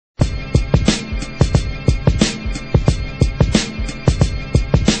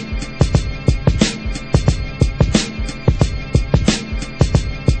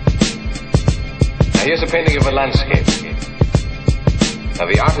Here's a painting of a landscape. Now,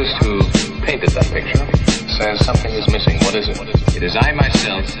 the artist who painted that picture says something is missing. What is it? It is I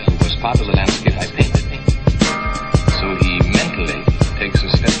myself who was part of the landscape I painted. So he mentally takes a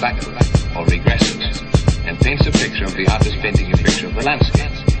step backward, or regresses, and paints a picture of the artist painting a picture of the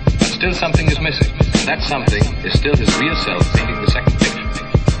landscape. But still something is missing, and that something is still his real self painting the second picture.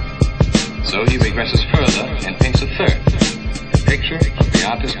 So he regresses further and paints a third, a picture of the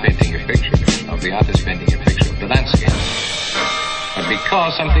artist painting a picture of the artist painting a picture of the landscape. But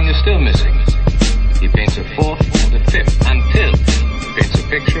because something is still missing, he paints a fourth and a fifth, until he paints a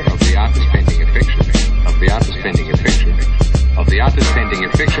picture of the artist painting a picture of the artist painting a picture of the artist painting a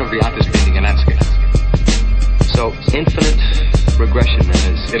picture of the artist painting a landscape. So, infinite regression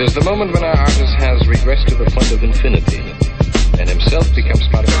then is... It is the moment when our artist has regressed to the point of infinity, and himself becomes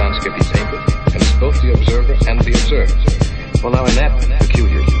part of the landscape he painted, and is both the observer and the observed. Well, now, in that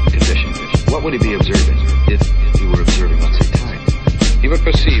peculiar condition, what would he be observing if he were observing, let's say, time? He would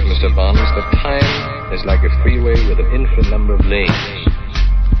perceive, Mr. Bonds, that time is like a freeway with an infinite number of lanes.